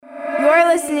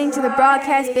listening to the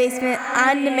Broadcast Basement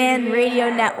On Demand Radio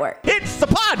Network. It's the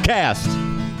podcast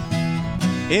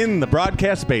in the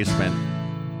Broadcast Basement.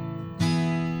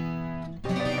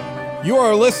 You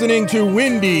are listening to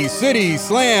Windy City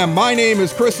Slam. My name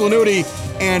is Chris Lanuti,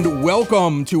 and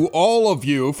welcome to all of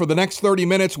you. For the next 30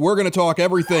 minutes, we're going to talk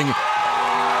everything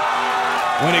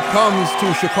when it comes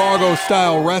to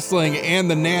Chicago-style wrestling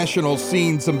and the national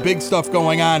scene. Some big stuff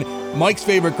going on. Mike's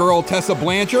favorite girl, Tessa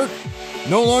Blanchard,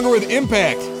 no longer with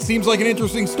Impact. Seems like an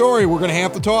interesting story. We're going to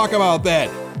have to talk about that.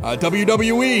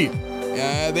 WWE,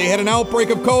 they had an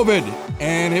outbreak of COVID,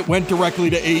 and it went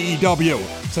directly to AEW.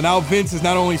 So now Vince has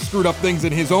not only screwed up things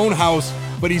in his own house,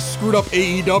 but he's screwed up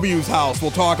AEW's house.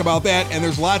 We'll talk about that, and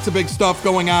there's lots of big stuff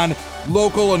going on.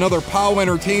 Local, another POW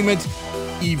Entertainment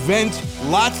event.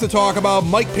 Lots to talk about.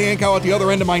 Mike Pankow at the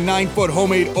other end of my 9-foot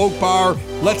homemade oak bar.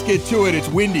 Let's get to it. It's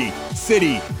Windy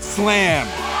City Slam.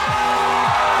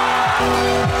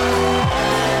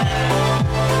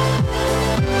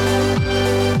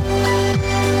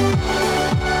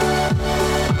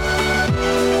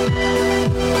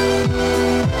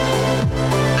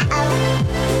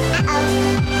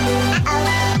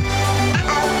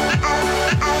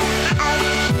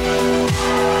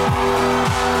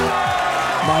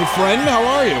 My friend, how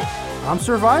are you? I'm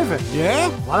surviving. Yeah?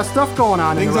 A lot of stuff going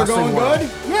on. Things in the are going world.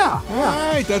 good? Yeah.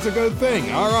 All right, that's a good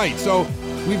thing. All right, so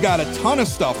we've got a ton of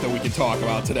stuff that we can talk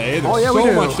about today. There's we so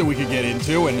do. much that we could get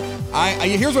into, and I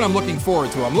here's what I'm looking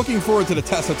forward to. I'm looking forward to the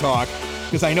Tessa talk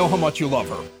because I know how much you love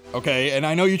her, okay? And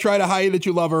I know you try to hide that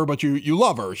you love her, but you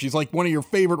love her. She's like one of your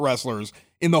favorite wrestlers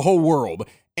in the whole world,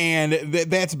 and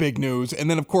that's big news. And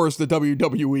then, of course, the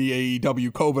WWE,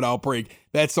 AEW COVID outbreak,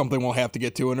 that's something we'll have to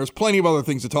get to, and there's plenty of other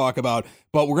things to talk about,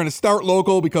 but we're going to start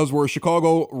local because we're a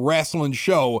Chicago wrestling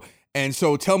show. And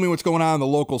so tell me what's going on in the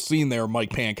local scene there, Mike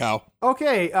Pankow.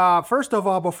 Okay, first of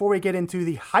all, before we get into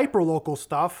the hyper-local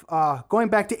stuff, going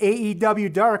back to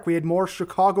AEW Dark, we had more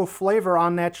Chicago flavor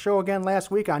on that show again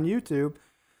last week on YouTube.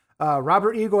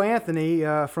 Robert Ego Anthony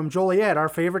from Joliet, our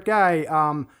favorite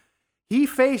guy, he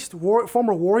faced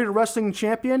former Warrior Wrestling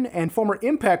champion and former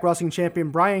Impact Wrestling champion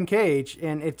Brian Cage,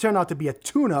 and it turned out to be a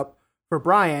tune-up for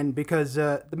Brian because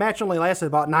the match only lasted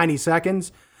about 90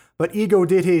 seconds. But Ego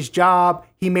did his job.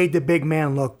 He made the big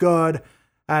man look good.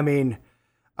 I mean,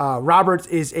 Roberts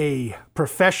is a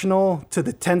professional to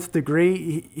the 10th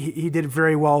degree. He did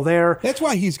very well there. That's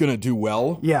why he's going to do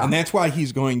well. Yeah. And that's why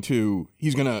he's going to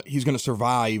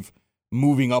survive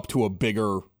moving up to a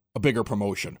bigger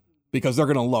promotion, because they're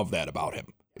going to love that about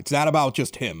him. It's not about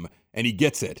just him, and he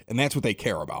gets it, and that's what they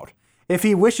care about. If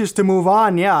he wishes to move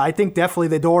on, yeah, I think definitely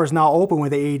the door is now open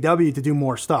with AEW to do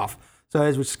more stuff. So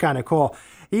it's just kind of cool.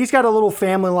 He's got a little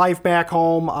family life back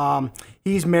home.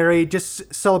 He's married,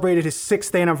 just celebrated his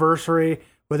 6th anniversary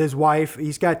with his wife.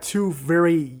 He's got 2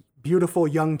 very beautiful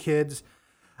young kids.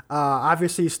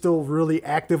 Obviously, he's still really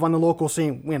active on the local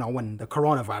scene, when the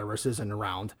coronavirus isn't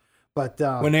around. But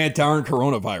when that darn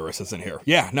coronavirus isn't here.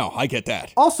 Yeah, no, I get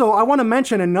that. Also, I want to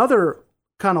mention another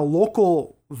kind of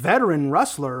local veteran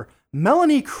wrestler,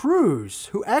 Melanie Cruz,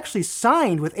 who actually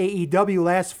signed with AEW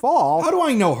last fall. How do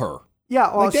I know her?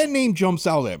 Yeah, well, that name jumps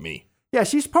out at me. Yeah,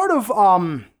 she's part of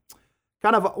kind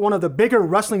of one of the bigger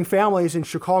wrestling families in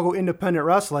Chicago independent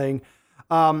wrestling.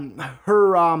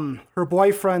 Her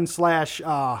boyfriend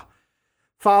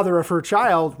 / father of her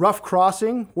child, Rough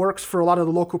Crossing, works for a lot of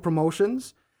the local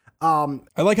promotions. I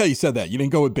like how you said that. You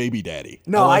didn't go with Baby Daddy.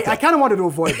 No, I kind of wanted to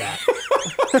avoid that.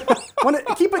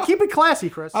 Keep it classy,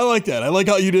 Chris. I like that. I like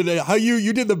how you did it. How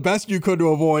you did the best you could to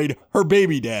avoid her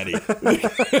baby daddy.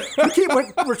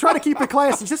 We're trying to keep it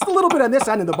classy, just a little bit on this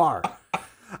end of the bar.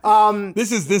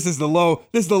 This is the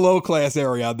low class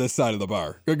area on this side of the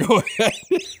bar. Go ahead.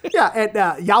 Yeah, and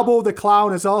Yalbo the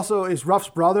Clown is Ruff's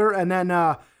brother, and then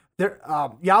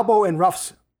Yalbo and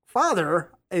Ruff's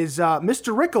father is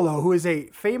Mr. Riccolo, who is a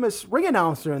famous ring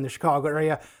announcer in the Chicago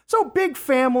area. So big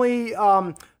family,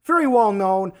 very well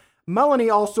known. Melanie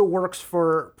also works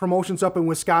for promotions up in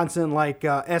Wisconsin like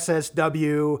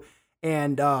SSW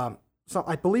and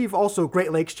I believe also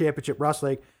Great Lakes Championship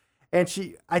Wrestling. And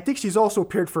I think she's also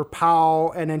appeared for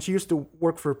POW, and then she used to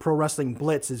work for Pro Wrestling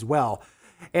Blitz as well.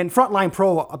 And Frontline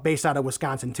Pro, based out of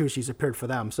Wisconsin too, she's appeared for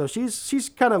them. So she's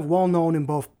kind of well known in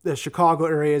both the Chicago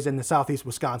areas and the Southeast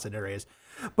Wisconsin areas.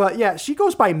 But yeah, she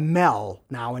goes by Mel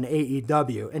now in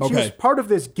AEW. And she was part of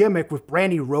this gimmick with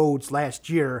Brandy Rhodes last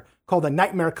year called the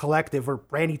Nightmare Collective, where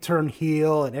Brandy turned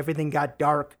heel and everything got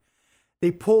dark.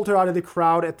 They pulled her out of the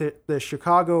crowd at the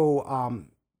Chicago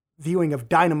viewing of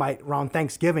Dynamite around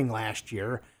Thanksgiving last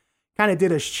year. Kind of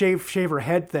did a shave her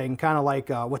head thing, kind of like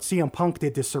what CM Punk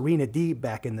did to Serena Deeb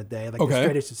back in the day, like the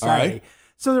Straight Edge Society. Right.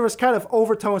 So there was kind of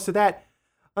overtones to that.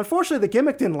 unfortunately, the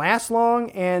gimmick didn't last long,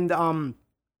 and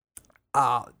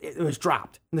it was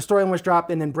dropped. And the storyline was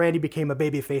dropped, and then Brandy became a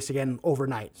babyface again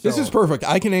overnight. So. This is perfect.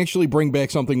 I can actually bring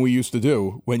back something we used to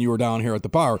do when you were down here at the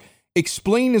bar.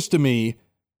 Explain this to me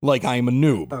like I'm a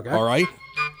noob, Okay. all right?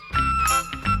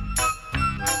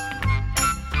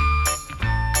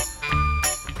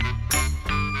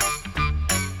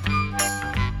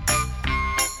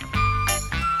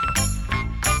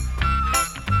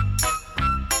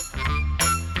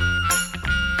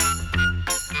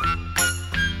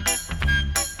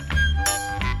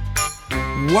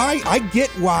 I get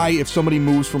why if somebody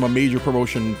moves from a major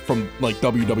promotion from like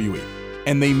WWE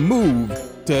and they move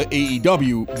to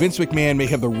AEW, Vince McMahon may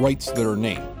have the rights to their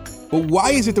name. But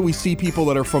why is it that we see people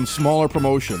that are from smaller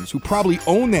promotions who probably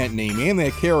own that name and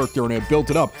that character and have built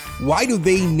it up? Why do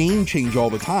they name change all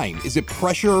the time? Is it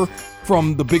pressure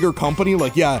from the bigger company?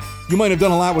 Like, yeah, you might have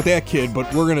done a lot with that kid,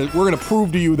 but we're gonna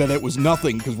prove to you that it was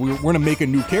nothing because we're gonna make a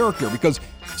new character. Because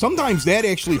sometimes that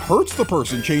actually hurts the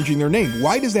person changing their name.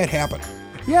 Why does that happen?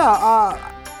 Yeah,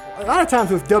 a lot of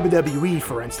times with WWE,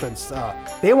 for instance,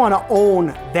 they want to own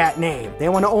that name. They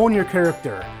want to own your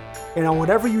character. You know,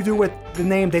 whatever you do with the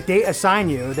name that they assign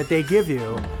you, that they give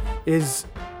you, is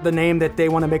the name that they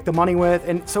want to make the money with.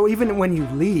 And so even when you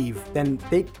leave, then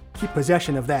they keep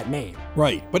possession of that name.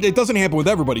 Right, but it doesn't happen with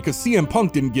everybody because CM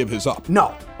Punk didn't give his up.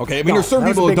 No. Okay, I mean, No, there's certain that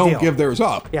was people a that big don't deal. give theirs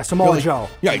up. Yeah, Samoa They're like- Joe.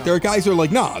 Yeah, there are guys that are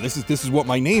like, nah, this is what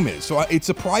my name is. So it's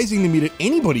surprising to me that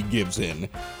anybody gives in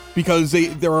because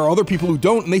there are other people who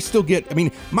don't and they still get, I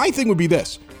mean, my thing would be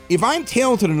this. If I'm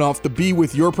talented enough to be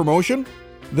with your promotion,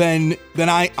 then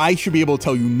I should be able to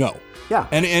tell you no. Yeah.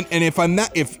 And if I'm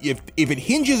not, if it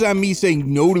hinges on me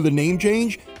saying no to the name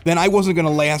change, then I wasn't going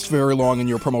to last very long in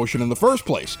your promotion in the first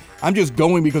place. I'm just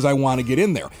going because I want to get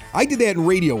in there. I did that in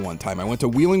radio one time. I went to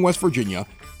Wheeling, West Virginia,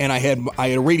 and I had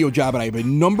a radio job, and I had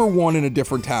been number one in a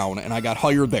different town, and I got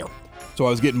hired there. So I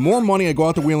was getting more money. I go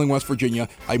out to Wheeling, West Virginia.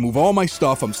 I move all my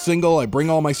stuff. I'm single. I bring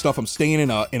all my stuff. I'm staying in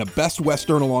a Best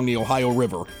Western along the Ohio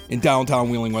River in downtown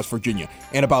Wheeling, West Virginia.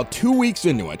 And about 2 weeks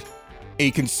into it,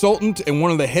 a consultant and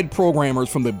one of the head programmers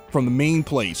from the main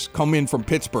place come in from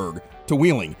Pittsburgh to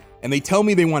Wheeling, and they tell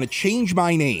me they want to change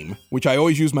my name, which I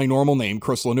always use my normal name,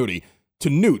 Chris Lanuti, to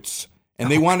Newts. And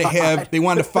they wanted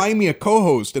to find me a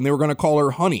co-host, and they were going to call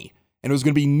her Honey. And it was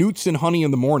going to be Newts and Honey in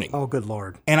the morning. Oh, good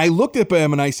Lord. And I looked at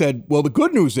them and I said, well, the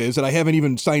good news is that I haven't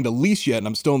even signed a lease yet and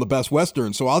I'm still in the Best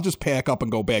Western, so I'll just pack up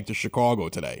and go back to Chicago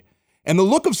today. And the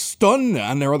look of stun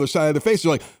on their other side of the face,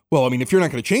 they're like, well, I mean, if you're not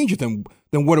going to change it, then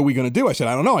what are we going to do? I said,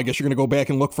 I don't know. I guess you're going to go back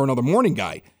and look for another morning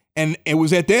guy. And it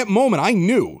was at that moment I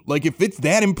knew, like, if it's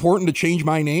that important to change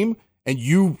my name and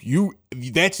you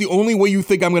that's the only way you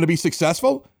think I'm going to be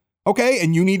successful, okay,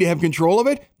 and you need to have control of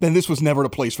it, then this was never the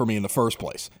place for me in the first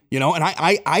place. You know, and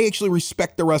I actually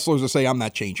respect the wrestlers that say, I'm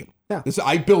not changing. Yeah.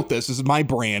 I built this is my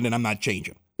brand, and I'm not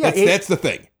changing. Yeah, That's the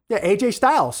thing. Yeah, AJ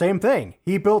Styles, same thing.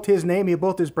 He built his name, he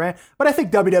built his brand. But I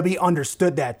think WWE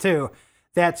understood that too.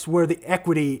 That's where the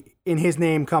equity in his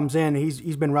name comes in.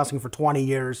 He's been wrestling for 20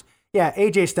 years. Yeah,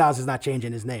 AJ Styles is not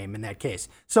changing his name in that case.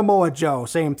 Samoa Joe,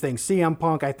 same thing. CM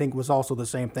Punk, I think, was also the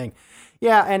same thing.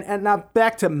 Yeah, and now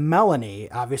back to Melanie,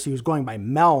 obviously, who's going by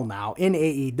Mel now in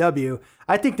AEW.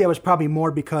 I think that was probably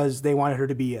more because they wanted her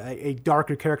to be a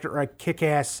darker character or a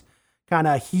kick-ass kind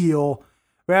of heel,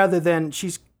 rather than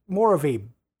she's more of a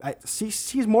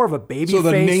baby. So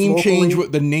the face name locally.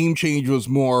 the name change was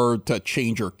more to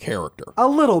change her character. A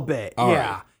little bit, All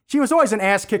yeah. right. She was always an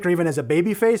ass kicker, even as a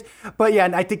babyface. But yeah,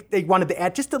 and I think they wanted to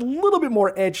add just a little bit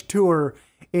more edge to her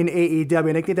in AEW,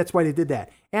 and I think that's why they did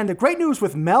that. And the great news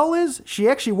with Mel is she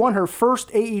actually won her first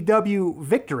AEW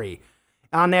victory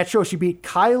on that show. She beat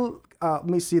let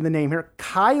me see the name here,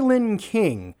 Kylan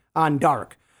King on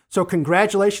Dark. So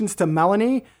congratulations to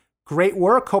Melanie. Great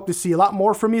work. Hope to see a lot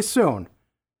more from you soon.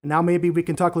 Now maybe we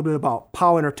can talk a little bit about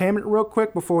POW Entertainment real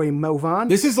quick before we move on.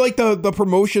 This is like the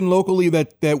promotion locally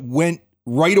that went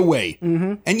right away.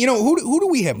 Mm-hmm. And you know, who do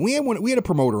we have? We had a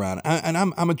promoter on, and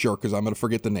I'm a jerk because I'm going to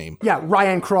forget the name. Yeah,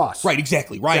 Ryan Cross. Right,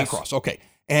 exactly. Ryan Yes. Cross. Okay.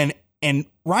 And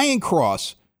Ryan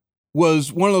Cross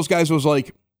was one of those guys who was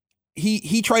like,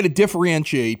 he tried to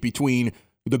differentiate between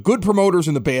the good promoters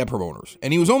and the bad promoters.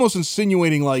 And he was almost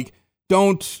insinuating like, we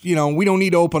don't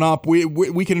need to open up.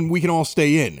 We can all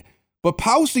stay in. But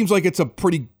POW seems like it's a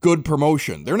pretty good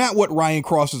promotion. They're not what Ryan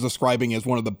Cross is describing as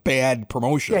one of the bad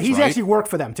promotions. Yeah, he's right? actually worked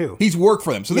for them too. He's worked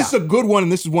for them. So this is a good one,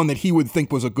 and this is one that he would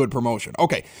think was a good promotion.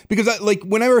 Okay. Because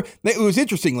it was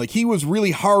interesting, like he was really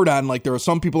hard on, like there are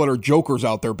some people that are jokers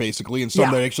out there basically, and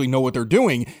some that actually know what they're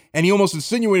doing. And he almost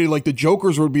insinuated like the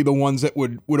jokers would be the ones that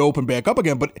would open back up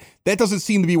again. But that doesn't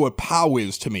seem to be what POW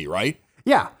is to me, right?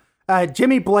 Yeah.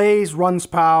 Jimmy Blaze runs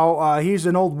POW. He's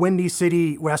an old Windy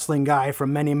City wrestling guy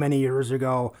from many, many years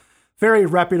ago. Very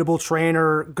reputable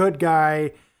trainer, good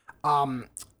guy,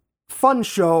 fun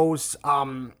shows.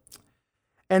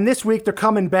 And this week they're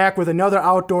coming back with another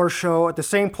outdoor show at the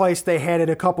same place they had it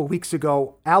a couple weeks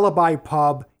ago, Alibi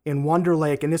Pub in Wonder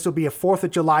Lake. And this will be a 4th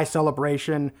of July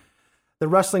celebration. The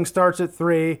wrestling starts at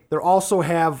 3. They'll also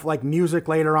have like music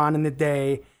later on in the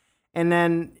day. And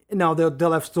then,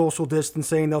 they'll have social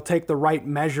distancing. They'll take the right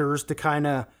measures to kind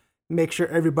of make sure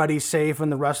everybody's safe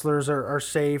and the wrestlers are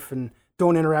safe and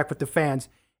don't interact with the fans.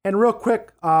 And real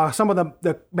quick, some of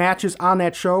the matches on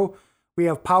that show, we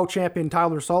have POW champion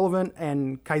Tyler Sullivan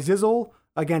and Kai Zizzle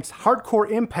against Hardcore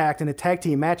Impact in a tag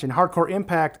team match. And Hardcore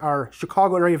Impact are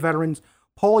Chicago area veterans,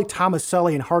 Paulie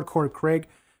Tomaselli and Hardcore Craig.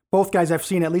 Both guys I've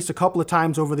seen at least a couple of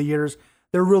times over the years.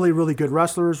 They're really, really good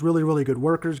wrestlers, really, really good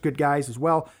workers, good guys as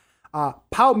well.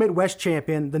 POW Midwest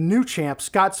champion, the new champ,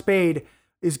 Scott Spade,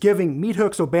 is giving Meat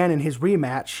Hooks O'Bannon his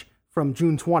rematch from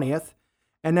June 20th.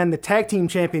 And then the tag team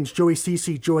champions, Joey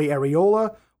Cece, Joey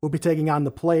Areola, will be taking on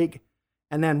the Plague.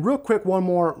 And then real quick, one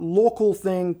more local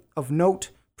thing of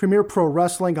note. Premier Pro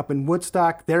Wrestling up in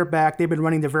Woodstock, they're back. They've been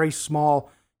running the very small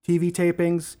TV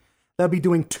tapings. They'll be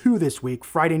doing 2 this week,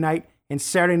 Friday night and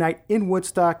Saturday night in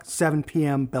Woodstock, 7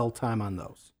 p.m. bell time on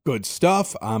those. Good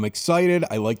stuff. I'm excited.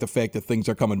 I like the fact that things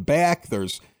are coming back.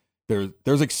 There's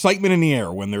excitement in the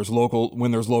air when there's local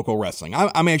wrestling.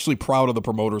 I'm actually proud of the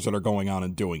promoters that are going on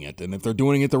and doing it. And if they're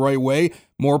doing it the right way,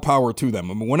 more power to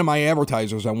them. I mean, one of my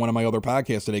advertisers on one of my other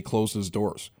podcasts today closed his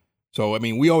doors. So, I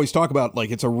mean, we always talk about like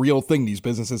it's a real thing. These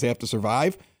businesses have to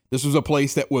survive. This was a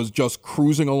place that was just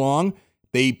cruising along.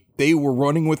 They were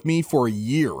running with me for a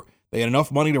year. They had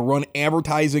enough money to run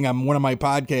advertising on one of my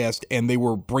podcasts, and they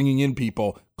were bringing in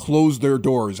people, closed their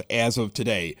doors as of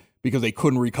today because they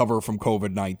couldn't recover from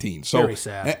COVID-19. So very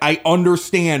sad. I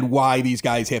understand why these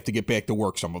guys have to get back to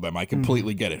work, some of them. I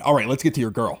completely get it. All right, let's get to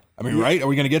your girl. I mean, right? Are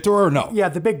we going to get to her or no? Yeah,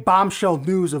 the big bombshell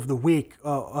news of the week,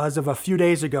 as of a few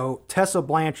days ago, Tessa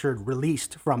Blanchard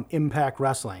released from Impact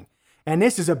Wrestling. And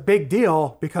this is a big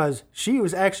deal because she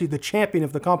was actually the champion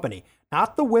of the company,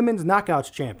 not the women's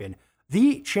knockouts champion.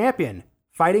 The champion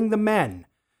fighting the men.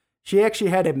 She actually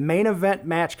had a main event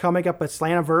match coming up at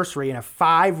Slammiversary in a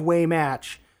 5-way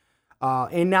match.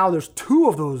 And now there's 2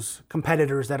 of those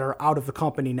competitors that are out of the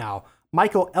company now.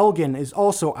 Michael Elgin is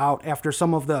also out after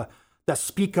some of the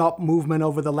speak up movement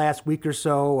over the last week or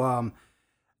so.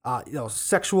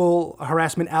 Sexual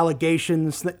harassment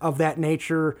allegations of that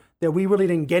nature that we really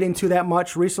didn't get into that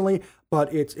much recently,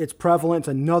 but it's prevalent. It's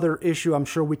another issue I'm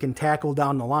sure we can tackle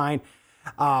down the line.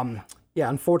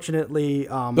 Unfortunately,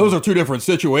 those are 2 different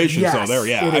situations. Yes, though. There,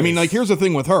 yeah. I mean, like, here's the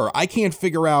thing with her. I can't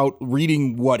figure out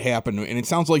reading what happened, and it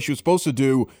sounds like she was supposed to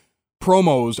do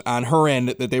promos on her end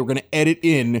that they were going to edit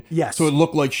in, so it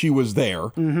looked like she was there,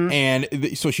 and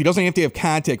so she doesn't have to have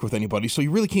contact with anybody. So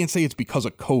you really can't say it's because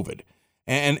of COVID.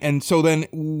 And so then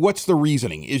what's the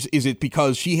reasoning? Is it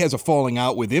because she has a falling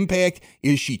out with Impact?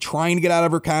 Is she trying to get out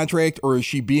of her contract, or is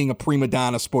she being a prima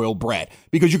donna spoiled brat?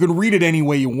 Because you can read it any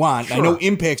way you want. Sure. I know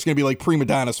Impact's going to be like prima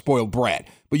donna spoiled brat,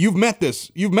 but you've met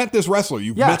this wrestler.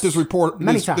 You've met this reporter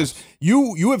many times.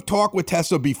 You have talked with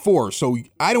Tessa before, so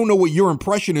I don't know what your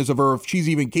impression is of her, if she's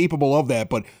even capable of that,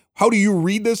 but how do you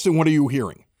read this and what are you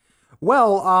hearing?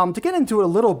 Well, to get into it a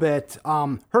little bit,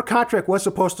 her contract was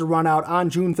supposed to run out on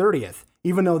June 30th.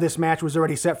 Even though this match was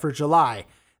already set for July.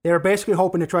 They were basically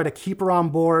hoping to try to keep her on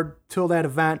board till that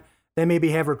event, then maybe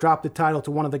have her drop the title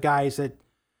to one of the guys that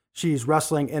she's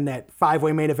wrestling in that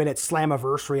 5-way main event at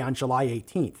Slammiversary on July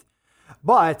 18th.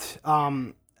 But,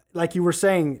 like you were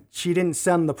saying, she didn't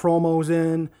send the promos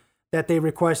in that they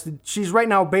requested. She's right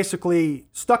now basically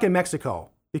stuck in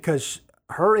Mexico because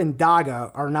her and Daga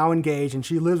are now engaged, and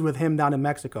she lives with him down in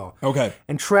Mexico. Okay.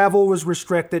 And travel was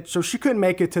restricted, so she couldn't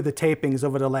make it to the tapings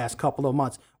over the last couple of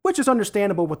months, which is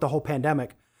understandable with the whole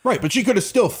pandemic. Right, but she could have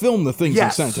still filmed the things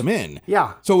and sent them in.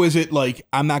 Yeah. So is it like,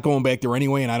 I'm not going back there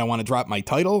anyway and I don't want to drop my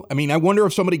title? I mean, I wonder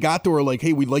if somebody got to her like,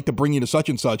 hey, we'd like to bring you to such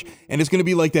and such. And it's going to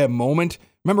be like that moment.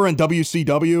 Remember on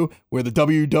WCW where the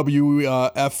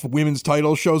WWF women's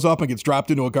title shows up and gets dropped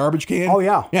into a garbage can? Oh,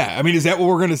 yeah. Yeah. I mean, is that what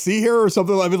we're going to see here or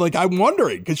something? I mean, like, I'm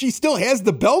wondering because she still has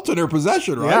the belt in her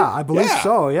possession, right? Yeah, I believe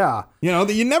so. Yeah. You know,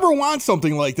 you never want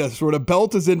something like this where the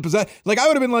belt is in possession. Like, I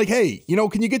would have been like, hey,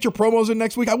 can you get your promos in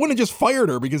next week? I wouldn't have just fired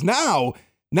her because now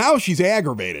she's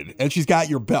aggravated and she's got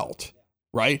your belt,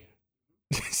 right?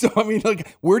 So, I mean,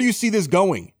 like, where do you see this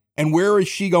going? And where is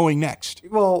she going next?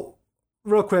 Well,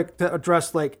 real quick to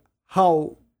address, like,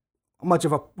 how much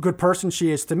of a good person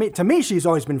she is to me, she's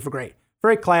always been great.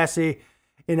 Very classy,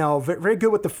 very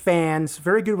good with the fans,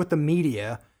 very good with the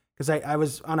media. Because I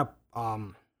was on a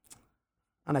on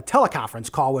a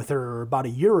teleconference call with her about a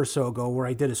year or so ago where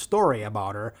I did a story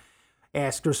about her,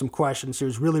 asked her some questions. She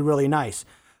was really, really nice.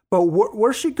 But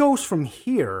where she goes from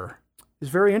here is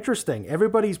very interesting.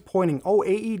 Everybody's pointing,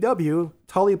 AEW,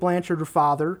 Tully Blanchard, her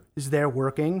father, is there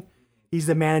working. He's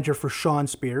the manager for Shawn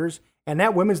Spears. And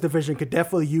that women's division could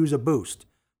definitely use a boost.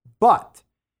 But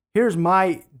here's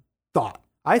my thought.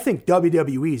 I think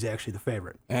WWE is actually the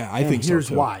favorite. Yeah, I think so too.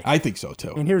 Here's why. I think so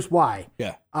too. And here's why.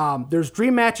 Yeah. There's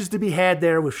dream matches to be had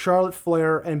there with Charlotte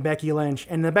Flair and Becky Lynch.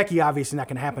 And the Becky obviously not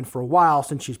going to happen for a while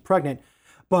since she's pregnant.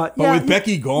 But yeah, with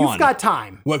Becky gone, you've got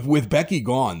time. With Becky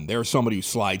gone, there's somebody who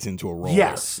slides into a role.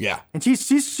 Yes. There. Yeah. And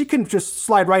she can just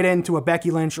slide right into a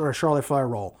Becky Lynch or a Charlotte Flair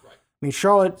role. Right. I mean,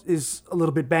 Charlotte is a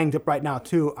little bit banged up right now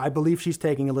too. I believe she's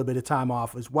taking a little bit of time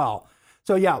off as well.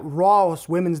 So yeah, Raw's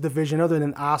women's division, other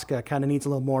than Asuka, kind of needs a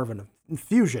little more of an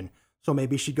infusion. So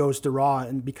maybe she goes to Raw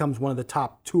and becomes one of the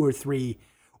top 2 or 3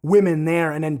 women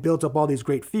there, and then builds up all these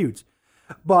great feuds.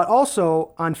 But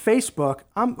also on Facebook,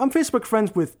 I'm Facebook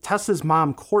friends with Tessa's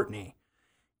mom, Courtney.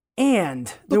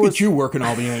 And look at you working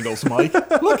all the angles, Mike.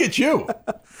 Look at you.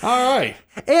 All right.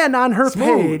 And on her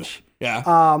page,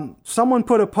 someone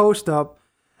put a post up,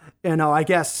 I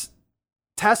guess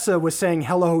Tessa was saying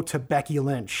hello to Becky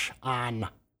Lynch on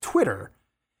Twitter.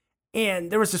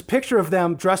 And there was this picture of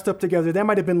them dressed up together. That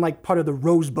might have been like part of the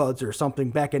Rosebuds or something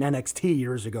back in NXT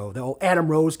years ago. The old Adam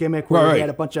Rose gimmick where they had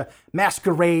a bunch of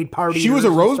masquerade parties. She was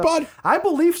a Rosebud? I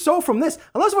believe so from this.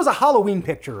 Unless it was a Halloween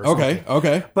picture or something.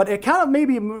 Okay. But it kind of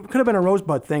maybe could have been a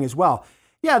Rosebud thing as well.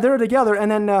 Yeah, they're together. And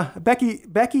then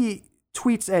Becky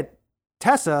tweets at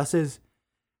Tessa, says,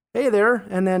 hey there.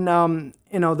 And then,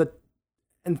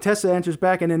 and Tessa answers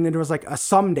back. And then there was like a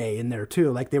someday in there too.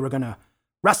 Like they were going to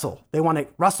wrestle. They want to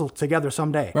wrestle together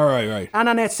someday. All right. And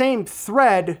on that same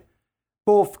thread,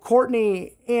 both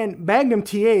Courtney and Magnum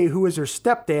TA, who is her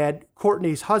stepdad,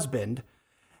 Courtney's husband,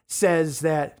 says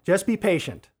that just be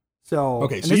patient. So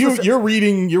okay, so you're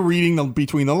reading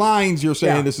between the lines. You're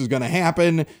saying this is going to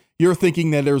happen. You're thinking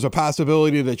that there's a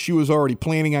possibility that she was already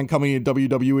planning on coming to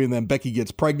WWE, and then Becky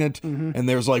gets pregnant, and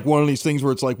there's like one of these things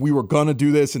where it's like we were gonna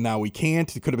do this and now we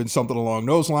can't. It could have been something along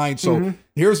those lines. So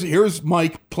here's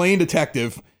Mike playing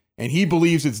detective, and he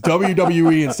believes it's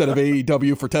WWE instead of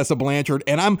AEW for Tessa Blanchard,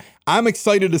 and I'm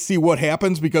excited to see what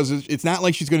happens because it's not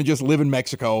like she's gonna just live in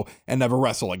Mexico and never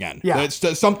wrestle again. Yeah,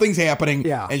 something's happening,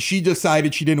 and she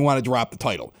decided she didn't want to drop the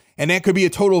title, and that could be a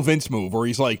total Vince move where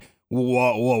he's like,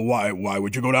 why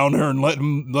would you go down there and let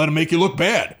him make you look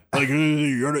bad? Like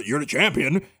you're the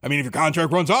champion. I mean, if your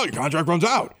contract runs out, your contract runs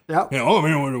out. Yep.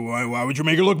 Why would you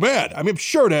make it look bad? I mean, I'm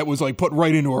sure that was like put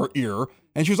right into her ear,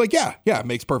 and she was like, yeah, it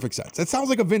makes perfect sense. That sounds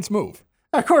like a Vince move.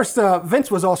 Of course,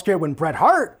 Vince was all scared when Bret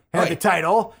Hart had the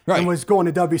title and was going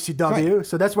to WCW,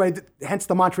 so that's why, hence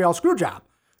the Montreal Screwjob.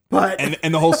 But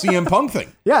and the whole CM Punk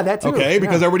thing. Yeah, that too. Okay,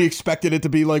 because everybody expected it to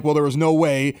be like, well, there was no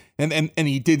way, and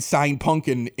he did sign Punk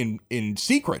in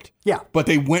secret. Yeah. But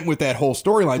they went with that whole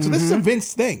storyline. So this is a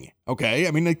Vince thing. Okay,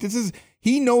 I mean, like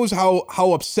he knows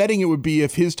how upsetting it would be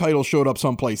if his title showed up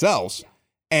someplace else,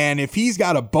 and if he's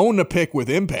got a bone to pick with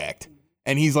Impact,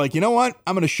 and he's like, you know what,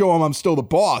 I'm going to show him I'm still the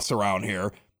boss around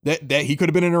here. That he could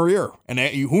have been in her ear, and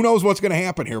who knows what's going to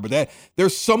happen here. But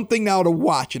there's something now to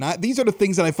watch, and these are the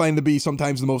things that I find to be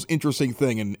sometimes the most interesting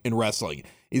thing in wrestling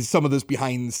is some of this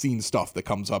behind the scenes stuff that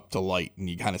comes up to light, and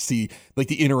you kind of see like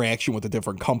the interaction with the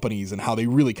different companies and how they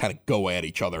really kind of go at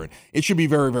each other, and it should be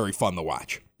very, very fun to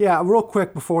watch. Yeah, real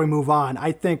quick before we move on,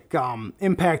 I think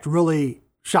Impact really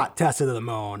shot Tessa to the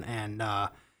moon, and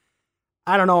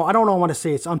I don't want to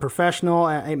say it's unprofessional.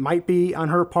 It might be on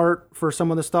her part for some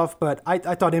of the stuff, but I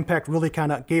thought Impact really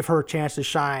kind of gave her a chance to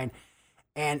shine.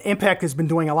 And Impact has been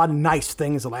doing a lot of nice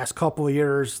things the last couple of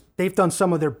years. They've done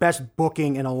some of their best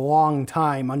booking in a long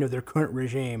time under their current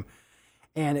regime.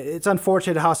 And it's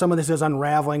unfortunate how some of this is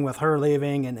unraveling with her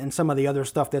leaving and some of the other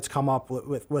stuff that's come up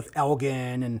with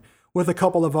Elgin and with a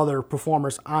couple of other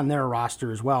performers on their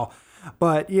roster as well.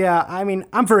 But yeah, I mean,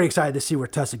 I'm very excited to see where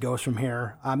Tessa goes from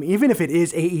here. Even if it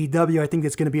is AEW, I think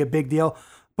it's going to be a big deal.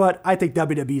 But I think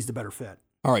WWE is the better fit.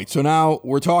 All right, so now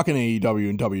we're talking AEW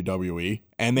and WWE,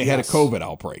 and they had a COVID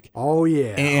outbreak. Oh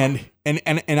yeah,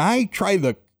 and I tried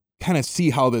to kind of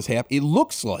see how this happened. It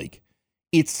looks like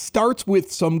it starts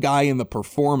with some guy in the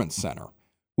Performance Center,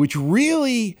 which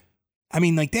really, I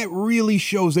mean, like that really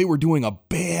shows they were doing a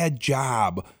bad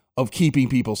job of keeping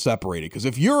people separated. Because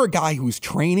if you're a guy who's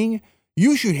training,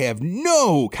 you should have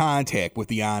no contact with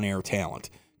the on-air talent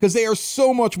because they are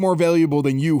so much more valuable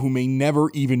than you who may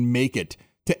never even make it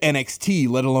to NXT,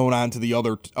 let alone onto the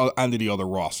other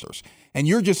rosters. And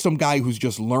you're just some guy who's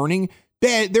just learning.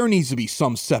 there needs to be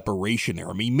some separation there.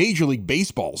 I mean, Major League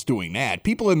Baseball's doing that.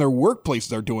 People in their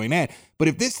workplaces are doing that. But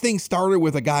if this thing started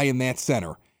with a guy in that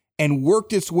center and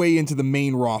worked its way into the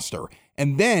main roster,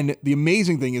 and then the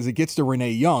amazing thing is it gets to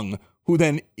Renee Young, who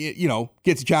then,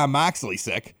 gets Jon Moxley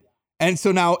sick. And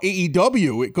so now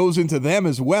AEW, it goes into them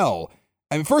as well.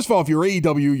 I mean, first of all, if you're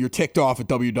AEW, you're ticked off at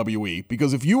WWE,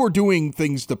 because if you were doing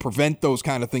things to prevent those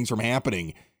kind of things from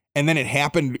happening, and then it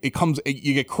happened,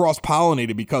 you get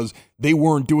cross-pollinated because they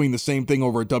weren't doing the same thing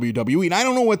over at WWE. And I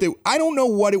don't know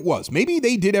what it was. Maybe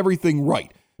they did everything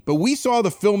right. But we saw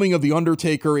the filming of the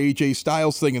Undertaker AJ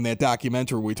Styles thing in that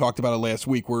documentary. We talked about it last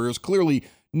week, where it was clearly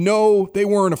they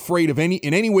weren't afraid of in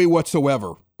any way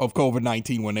whatsoever of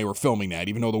COVID-19 when they were filming that,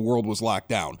 even though the world was locked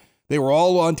down. They were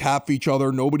all on top of each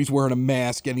other. Nobody's wearing a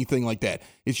mask, anything like that.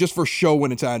 It's just for show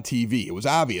when it's on TV. It was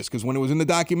obvious because when it was in the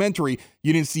documentary,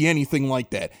 you didn't see anything like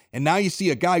that. And now you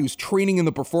see a guy who's training in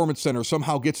the Performance Center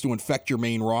somehow gets to infect your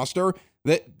main roster.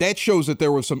 That shows that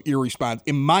there was some irresponsibility,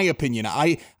 in my opinion.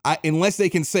 Unless they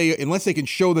can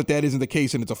show that isn't the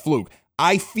case and it's a fluke,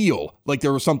 I feel like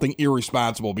there was something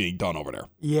irresponsible being done over there.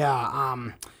 Yeah,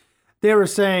 they were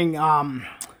saying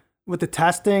with the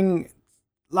testing,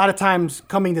 a lot of times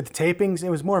coming to the tapings, it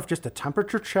was more of just a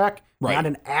temperature check, right, not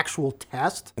an actual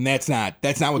test. And that's not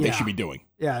what they should be doing.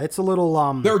 Yeah, it's a little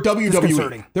they're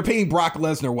WWE. They're paying Brock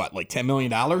Lesnar what, like $10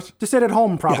 million? To sit at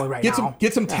home probably right now.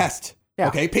 Get some test. Yeah.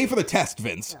 Okay, pay for the test,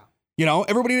 Vince. Yeah.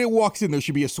 Everybody that walks in, there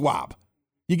should be a swab.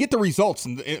 You get the results,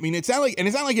 and I mean, it's not like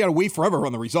you got to wait forever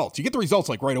on the results. You get the results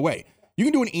like right away. You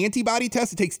can do an antibody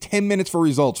test. It takes 10 minutes for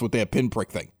results with that pinprick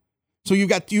thing. So you've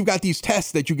got these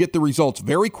tests that you get the results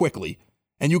very quickly.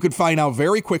 And you could find out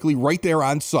very quickly right there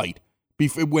on site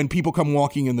when people come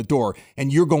walking in the door,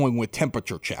 and you're going with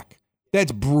temperature check.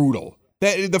 That's brutal.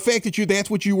 The fact that that's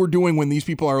what you were doing when these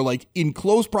people are like in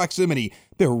close proximity,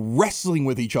 they're wrestling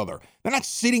with each other. They're not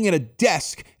sitting at a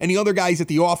desk and the other guy's at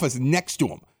the office next to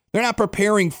them. They're not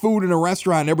preparing food in a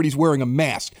restaurant and everybody's wearing a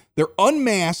mask. They're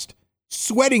unmasked,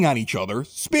 sweating on each other,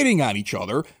 spitting on each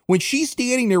other. When she's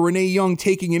standing there, Renee Young,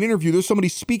 taking an interview, there's somebody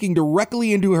speaking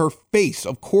directly into her face.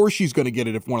 Of course she's going to get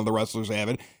it if one of the wrestlers have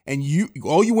it. And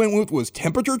all you went with was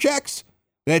temperature checks?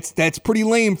 That's pretty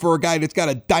lame for a guy that's got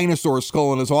a dinosaur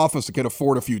skull in his office that can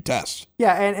afford a few tests.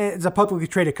 Yeah, and it's a publicly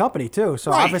traded company, too.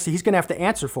 So obviously he's going to have to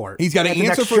answer for it. He's got to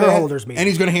answer for that. And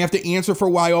he's going to have to answer for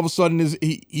why all of a sudden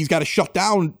he's got to shut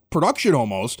down production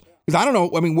almost. Because I don't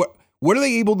know, I mean, what are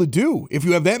they able to do? If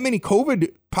you have that many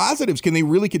COVID positives, can they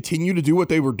really continue to do what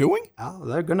they were doing? Oh,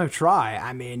 they're going to try.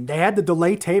 I mean, they had to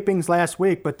delay tapings last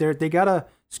week, but they got to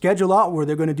schedule out where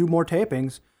they're going to do more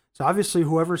tapings. So obviously,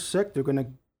 whoever's sick, they're going to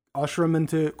usher them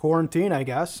into quarantine, I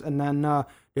guess, and then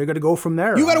they're going to go from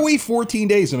there. You got to wait 14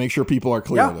 days to make sure people are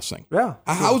clear of this thing. Yeah.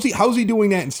 How's he doing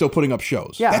that and still putting up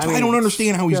shows? Yeah, that's why I don't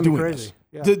understand how he's doing crazy.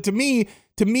 this. Yeah.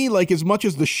 To me, like as much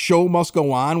as the show must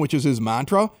go on, which is his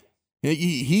mantra,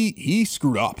 he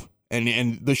screwed up,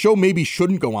 and the show maybe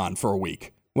shouldn't go on for a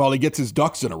week while he gets his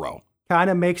ducks in a row. Kind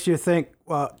of makes you think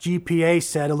GPA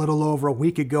said a little over a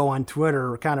week ago on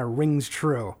Twitter kind of rings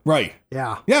true. Right.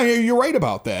 Yeah. Yeah, you're right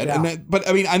about that. Yeah. But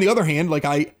I mean, on the other hand,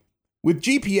 with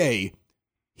GPA,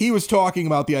 he was talking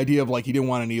about the idea of like he didn't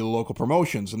want any local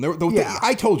promotions, and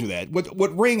I told you that.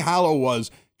 What Ring Hollow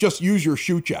was just use your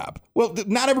shoot job. Well,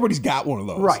 not everybody's got one of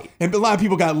those, right? And a lot of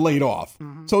people got laid off.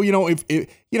 Mm-hmm. So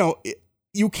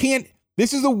you can't.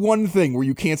 This is the one thing where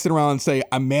you can't sit around and say,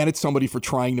 I'm mad at somebody for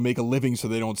trying to make a living so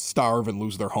they don't starve and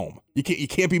lose their home. You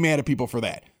can't be mad at people for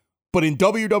that. But in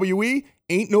WWE,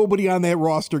 ain't nobody on that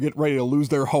roster getting ready to lose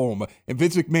their home. And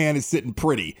Vince McMahon is sitting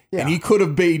pretty. Yeah. And he could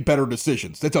have made better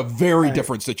decisions. That's a very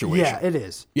different situation. Yeah, it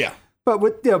is. Yeah. But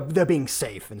with they're being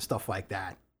safe and stuff like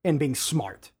that and being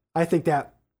smart. I think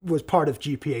that was part of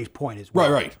GPA's point as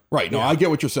well. Right. No, I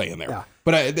get what you're saying there. Yeah.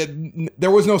 But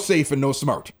there was no safe and no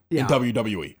smart in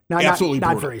WWE. Absolutely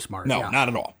not very smart. No, not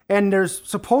at all. And there's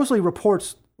supposedly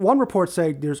one report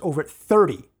saying there's over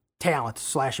 30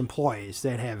 talent/employees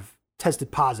that have tested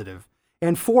positive.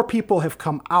 And 4 people have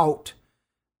come out,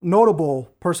 notable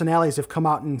personalities have come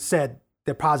out and said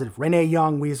they're positive. Renee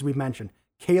Young, as we mentioned.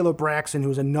 Kayla Braxton,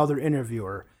 who's another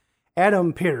interviewer.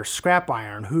 Adam Pearce, Scrap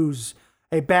Iron, who's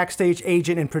a backstage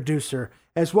agent and producer,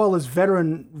 as well as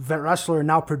veteran wrestler and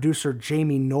now producer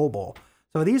Jamie Noble.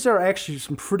 So these are actually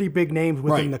some pretty big names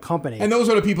within the company. And those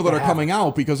are the people that are coming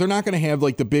out because they're not going to have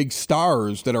like the big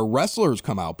stars that are wrestlers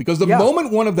come out. Because the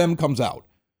moment one of them comes out,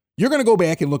 you're going to go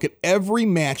back and look at every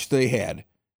match they had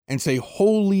and say,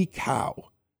 holy cow.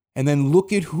 And then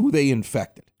look at who they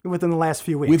infected. Within the last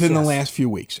few weeks. The last few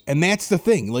weeks. And that's the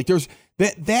thing. Like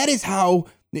that is how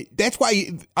That's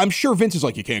why I'm sure Vince is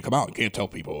like, you can't come out and can't tell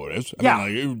people who it is. I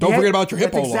mean, like, don't Yeah, forget about your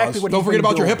that's HIPAA exactly laws. what Don't he's forget been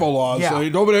about your doing. HIPAA laws.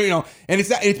 Yeah. And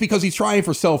it's because he's trying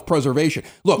for self-preservation.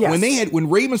 Look, Yes. when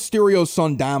Rey Mysterio's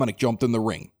son Dominic jumped in the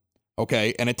ring,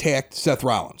 okay, and attacked Seth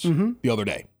Rollins the other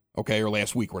day, okay, or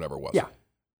last week, or whatever it was. Yeah.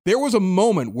 There was a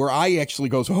moment where I actually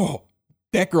goes, oh,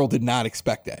 that girl did not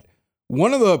expect that.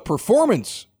 One of the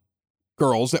performance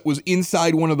girls that was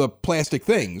inside one of the plastic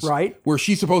things, Right. where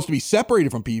she's supposed to be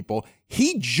separated from people,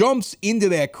 he jumps into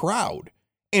that crowd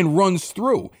and runs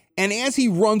through. And as he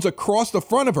runs across the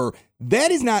front of her,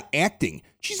 that is not acting.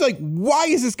 She's like, why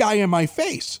is this guy in my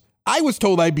face? I was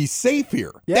told I'd be safe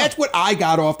here. Yeah. That's what I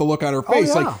got off the look on her face.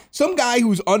 yeah. Like, some guy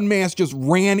who's unmasked just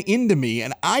ran into me,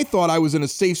 and I thought I was in a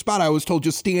safe spot. I was told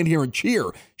just stand here and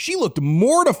cheer. She looked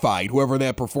mortified, whoever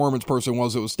that performance person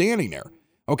was that was standing there.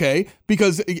 Okay,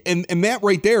 because and that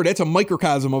right there, that's a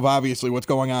microcosm of obviously what's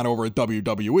going on over at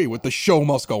WWE with the show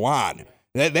must go on.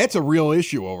 That's a real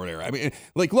issue over there. I mean,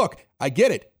 like, look, I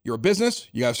get it. You're a business.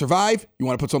 You got to survive. You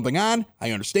want to put something on.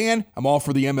 I understand. I'm all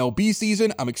for the MLB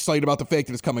season. I'm excited about the fact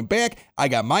that it's coming back. I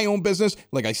got my own business.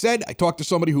 Like I said, I talked to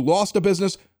somebody who lost a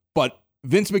business, but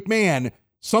Vince McMahon,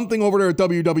 something over there at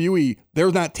WWE,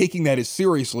 they're not taking that as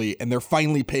seriously, and they're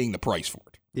finally paying the price for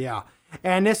it. Yeah.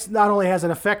 And this not only has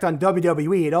an effect on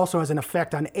WWE, it also has an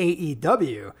effect on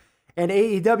AEW. And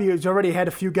AEW has already had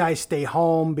a few guys stay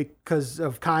home because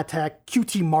of contact.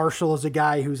 QT Marshall is a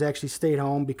guy who's actually stayed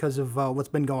home because of what's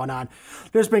been going on.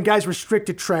 There's been guys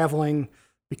restricted traveling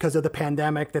because of the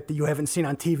pandemic that you haven't seen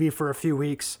on TV for a few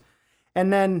weeks.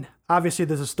 And then, obviously,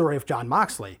 there's a story of Jon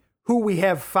Moxley, who we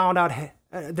have found out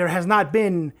there has not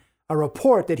been a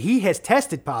report that he has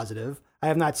tested positive. I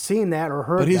have not seen that or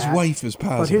heard that. But his wife is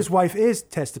positive. But his wife is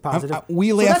tested positive. We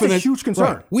so laugh that's in a this, huge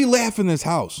concern. Right. We laugh in this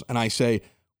house, and I say,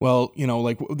 well, you know,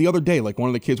 like the other day, like one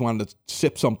of the kids wanted to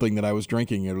sip something that I was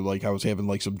drinking, or like I was having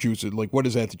like some juice. Like, what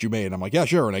is that you made? And I'm like, yeah,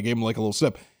 sure. And I gave him like a little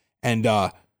sip. And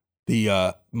my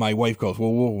wife goes,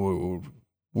 well,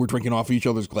 we're drinking off each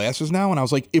other's glasses now. And I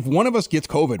was like, if one of us gets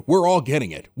COVID, we're all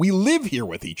getting it. We live here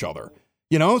with each other,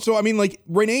 you know? So, I mean, like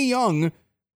Renee Young,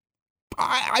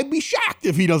 I'd be shocked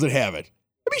if he doesn't have it.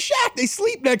 I'd be shocked. They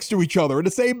sleep next to each other in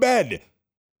the same bed.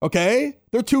 Okay?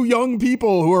 They're two young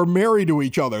people who are married to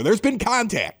each other. There's been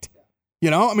contact.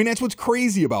 You know? I mean, that's what's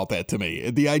crazy about that to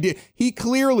me. The idea, he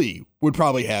clearly would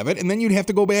probably have it, and then you'd have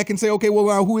to go back and say, okay, well,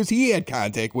 now who has he had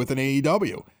contact with in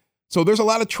AEW? So there's a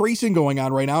lot of tracing going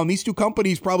on right now, and these two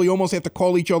companies probably almost have to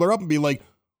call each other up and be like,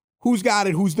 who's got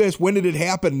it? Who's this? When did it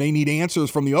happen? They need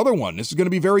answers from the other one. This is going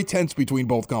to be very tense between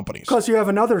both companies. Because you have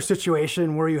another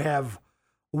situation where you have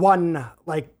one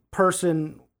like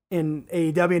person in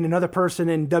AEW and another person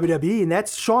in WWE, and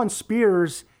that's Shawn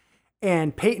Spears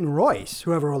and Peyton Royce,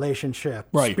 who have a relationship.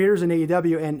 Right. Spears in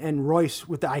AEW and Royce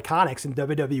with the Iconics in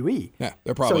WWE. Yeah,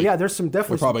 they're probably. So yeah, there's some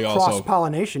definitely some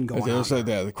cross-pollination going on.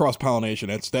 The cross-pollination,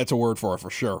 that's a word for it for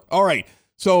sure. All right,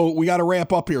 so we got to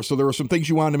wrap up here. So there were some things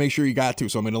you wanted to make sure you got to,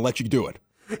 so I'm going to let you do it.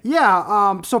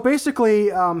 Yeah, so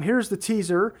basically, here's the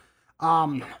teaser.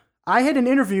 I had an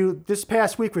interview this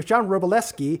past week with John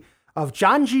Robleski of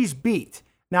John G's Beat.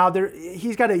 Now,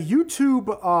 he's got a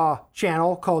YouTube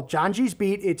channel called John G's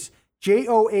Beat. It's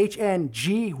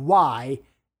JOHNGYS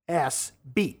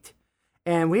Beat.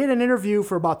 And we had an interview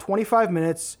for about 25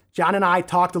 minutes. John and I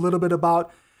talked a little bit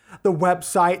about the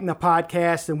website and the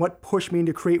podcast and what pushed me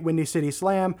to create Windy City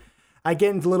Slam. I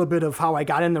get into a little bit of how I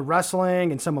got into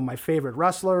wrestling and some of my favorite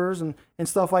wrestlers and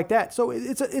stuff like that. So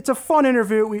it's a fun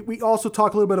interview. We also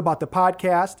talk a little bit about the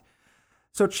podcast.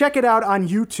 So check it out on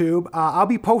YouTube. I'll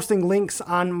be posting links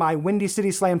on my Windy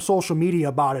City Slam social media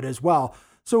about it as well.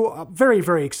 So very,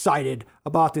 very excited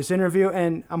about this interview.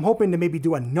 And I'm hoping to maybe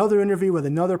do another interview with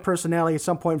another personality at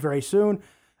some point very soon.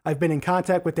 I've been in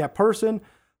contact with that person.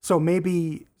 So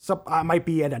maybe I might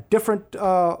be at a different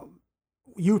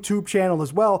YouTube channel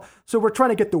as well. So we're trying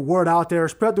to get the word out there,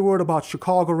 spread the word about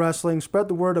Chicago wrestling, spread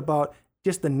the word about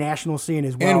just the national scene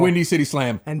as well. And Windy City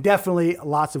Slam. And definitely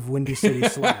lots of Windy City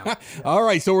Slam. Yeah. All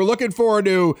right, so we're looking forward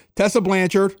to Tessa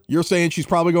Blanchard. You're saying she's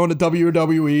probably going to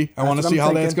WWE. I want to see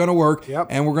how that's going to work. Yep.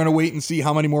 And we're going to wait and see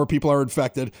how many more people are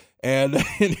infected. And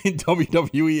in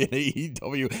WWE and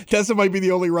AEW, Tessa might be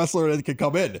the only wrestler that can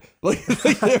come in.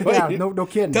 Yeah, no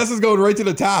kidding. Tessa's going right to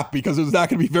the top because there's not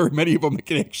going to be very many of them that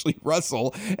can actually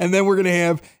wrestle. And then we're going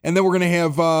to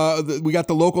have, we got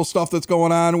the local stuff that's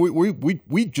going on.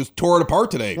 We just tore it apart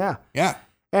today. Yeah.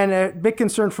 And a big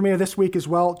concern for me this week as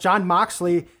well, Jon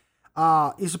Moxley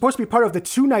is supposed to be part of the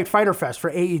 2-night Fighter Fest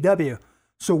for AEW.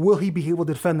 So will he be able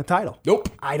to defend the title? Nope.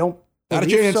 I don't Not a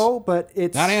believe chance. so, but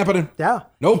it's Not happening. Yeah.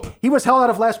 Nope. He was held out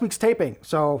of last week's taping,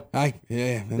 so Not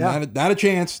a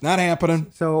chance. Not happening.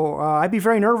 so I'd be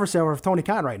very nervous over Tony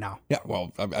Khan right now. Yeah,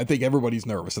 well, I think everybody's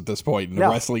nervous at this point in the Yeah.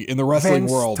 wrestling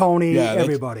Vince, world. Tony, that's,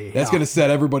 everybody. That's Yeah. going to set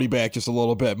everybody back just a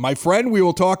little bit. My friend, we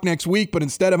will talk next week, but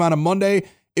instead of on a Monday,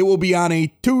 it will be on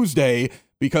a Tuesday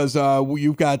because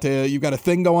you've got a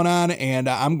thing going on, and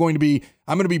I'm going to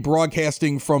be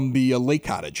broadcasting from the Lake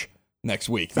Cottage next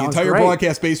week. Sounds the entire great.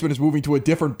 broadcast basement is moving to a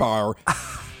different bar.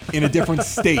 In a different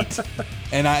state,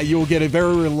 and you'll get a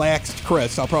very relaxed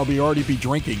Chris. I'll probably already be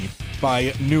drinking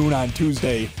by noon on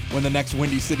Tuesday when the next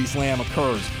Windy City Slam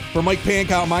occurs. For Mike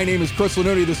Pankow, my name is Chris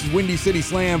Lanuti. This is Windy City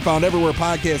Slam, found everywhere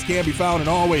podcasts can be found, and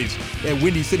always at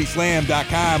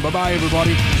WindyCitySlam.com. Bye-bye,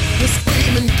 everybody. You're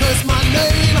screaming 'cause my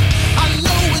name, I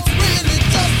know it's really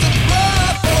just a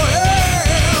cry for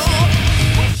help.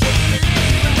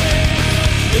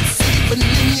 It's even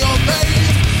in your veins.